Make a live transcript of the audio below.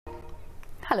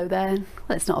Hello there.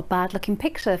 Well, it's not a bad looking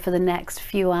picture for the next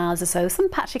few hours or so. Some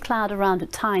patchy cloud around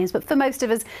at times, but for most of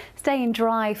us, staying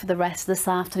dry for the rest of this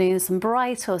afternoon. Some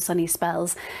bright or sunny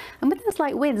spells. And with those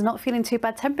light winds, not feeling too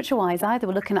bad temperature-wise either.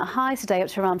 We're looking at highs today up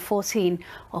to around 14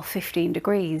 or 15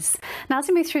 degrees. Now, as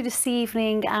we move through this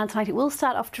evening and tonight, it will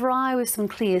start off dry with some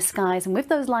clear skies. And with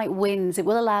those light winds, it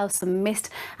will allow some mist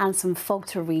and some fog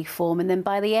to reform. And then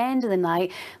by the end of the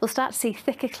night, we'll start to see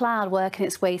thicker cloud working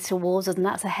its way towards us. And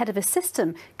that's ahead of a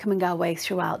system coming our way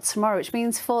throughout tomorrow, which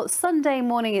means for Sunday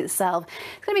morning itself,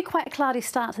 it's going to be quite a cloudy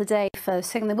start to the day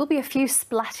first thing. There will be a few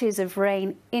splashes of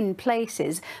rain in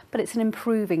places, but it's an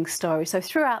improving story. So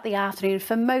throughout the afternoon,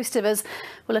 for most of us,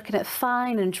 we're looking at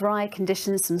fine and dry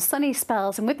conditions, some sunny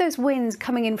spells, and with those winds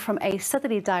coming in from a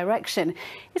southerly direction,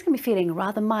 it's going to be feeling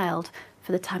rather mild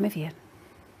for the time of year.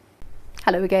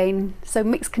 Hello again. So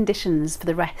mixed conditions for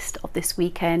the rest of this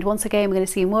weekend. Once again, we're going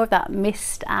to see more of that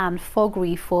mist and fog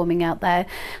reforming out there.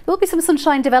 There will be some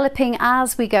sunshine developing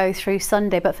as we go through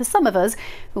Sunday, but for some of us,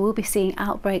 we will be seeing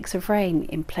outbreaks of rain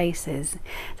in places. So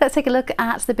let's take a look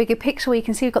at the bigger picture where you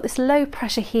can see we've got this low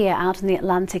pressure here out in the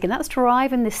Atlantic, and that's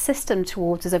driving this system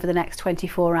towards us over the next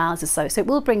 24 hours or so. So it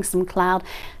will bring some cloud,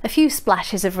 a few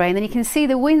splashes of rain, then you can see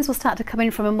the winds will start to come in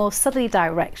from a more southerly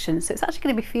direction. So it's actually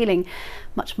going to be feeling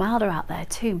much milder out there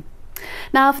too.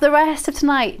 Now for the rest of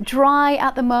tonight, dry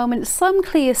at the moment, some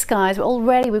clear skies, but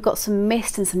already we've got some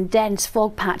mist and some dense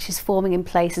fog patches forming in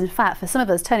places. In fact, for some of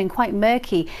us, turning quite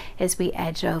murky as we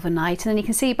edge overnight. And then you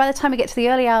can see by the time we get to the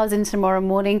early hours into tomorrow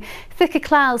morning, thicker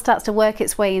cloud starts to work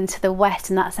its way into the west,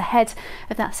 and that's ahead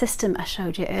of that system I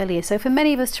showed you earlier. So for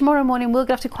many of us, tomorrow morning we'll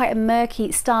get off to quite a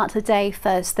murky start to the day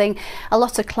first thing. A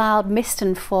lot of cloud, mist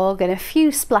and fog, and a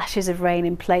few splashes of rain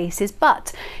in places,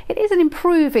 but it is an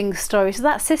improving story. So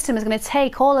that system is going to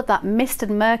take all of that mist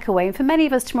and murk away, and for many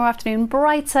of us tomorrow afternoon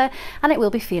brighter, and it will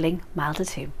be feeling milder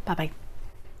too. Bye bye.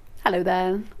 Hello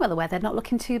there. Well, the weather not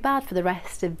looking too bad for the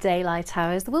rest of daylight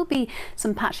hours. There will be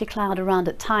some patchy cloud around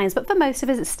at times, but for most of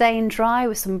us it's staying dry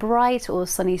with some bright or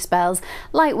sunny spells.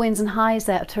 Light winds and highs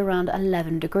there up to around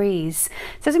 11 degrees.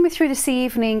 So as we move through this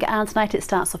evening and tonight, it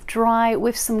starts off dry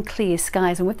with some clear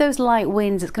skies, and with those light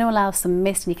winds it's going to allow some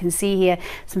mist, and you can see here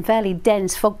some fairly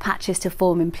dense fog patches to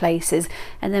form in places.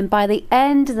 And then by the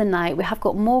end of the night we have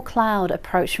got more cloud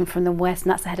approaching from the west,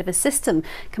 and that's ahead of a system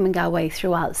coming our way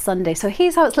throughout Sunday. So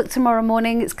here's how it's looked tomorrow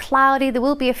morning. It's cloudy. There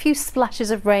will be a few splashes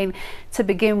of rain to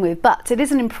begin with, but it is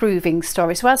an improving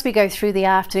story. So as we go through the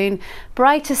afternoon,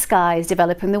 brighter skies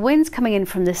developing, the winds coming in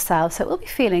from the south, so it will be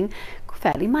feeling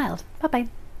fairly mild. Bye bye.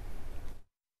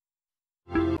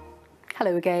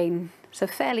 Hello again. So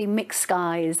fairly mixed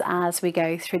skies as we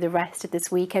go through the rest of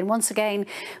this weekend. Once again,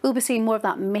 we'll be seeing more of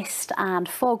that mist and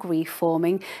fog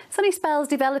reforming. Sunny spells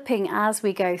developing as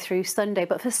we go through Sunday,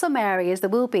 but for some areas there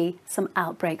will be some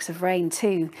outbreaks of rain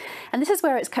too. And this is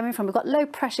where it's coming from. We've got low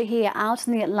pressure here out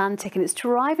in the Atlantic, and it's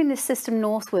driving this system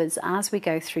northwards as we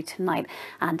go through tonight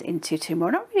and into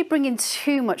tomorrow. Not really bringing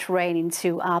too much rain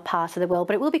into our part of the world,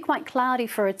 but it will be quite cloudy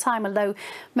for a time, although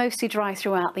mostly dry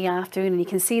throughout the afternoon. And you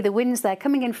can see the winds there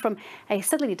coming in from a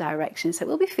southerly direction, so it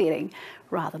will be feeling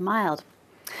rather mild.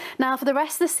 Now for the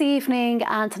rest of this evening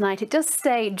and tonight, it does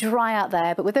stay dry out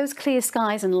there, but with those clear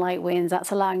skies and light winds,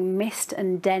 that's allowing mist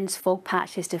and dense fog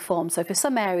patches to form. So for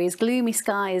some areas, gloomy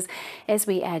skies as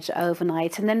we edge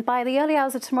overnight. And then by the early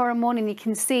hours of tomorrow morning, you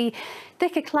can see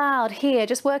thicker cloud here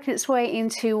just working its way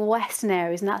into western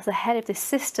areas, and that's ahead of this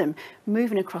system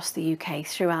moving across the UK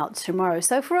throughout tomorrow.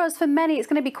 So for us, for many, it's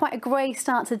going to be quite a grey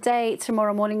start to the day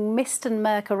tomorrow morning, mist and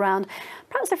murk around,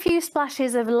 perhaps a few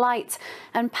splashes of light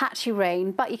and patchy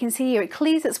rain, but you can see here it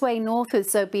clears its way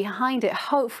northwards, so behind it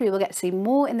hopefully we'll get to see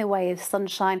more in the way of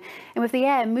sunshine, and with the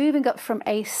air moving up from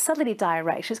a southerly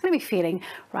direction, it's going to be feeling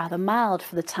rather mild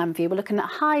for the time of year. We're looking at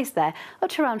highs there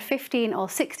up to around 15 or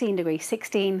 16 degrees.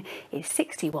 16 is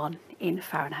 61 in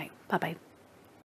Fahrenheit. Bye bye.